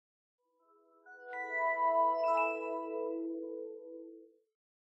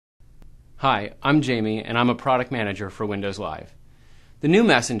Hi, I'm Jamie, and I'm a product manager for Windows Live. The new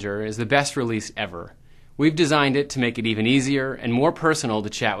Messenger is the best release ever. We've designed it to make it even easier and more personal to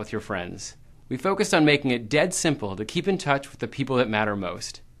chat with your friends. We focused on making it dead simple to keep in touch with the people that matter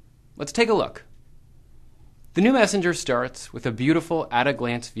most. Let's take a look. The new Messenger starts with a beautiful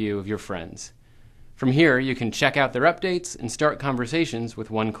at-a-glance view of your friends. From here, you can check out their updates and start conversations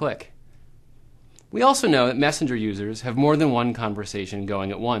with one click. We also know that Messenger users have more than one conversation going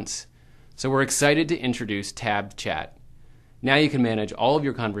at once. So we're excited to introduce tabbed chat. Now you can manage all of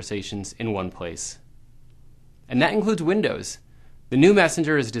your conversations in one place. And that includes Windows. The new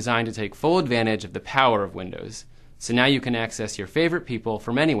Messenger is designed to take full advantage of the power of Windows. So now you can access your favorite people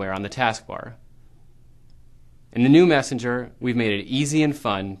from anywhere on the taskbar. In the new Messenger, we've made it easy and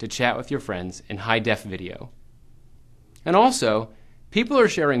fun to chat with your friends in high-def video. And also, people are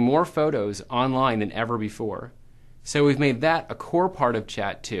sharing more photos online than ever before. So we've made that a core part of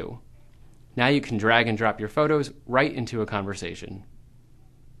chat too. Now you can drag and drop your photos right into a conversation.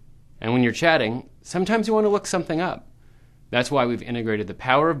 And when you're chatting, sometimes you want to look something up. That's why we've integrated the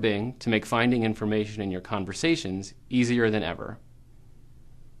power of Bing to make finding information in your conversations easier than ever.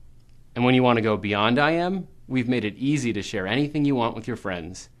 And when you want to go beyond IM, we've made it easy to share anything you want with your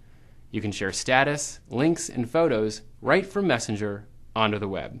friends. You can share status, links, and photos right from Messenger onto the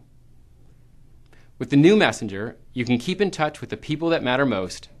web. With the new Messenger, you can keep in touch with the people that matter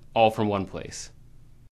most, all from one place.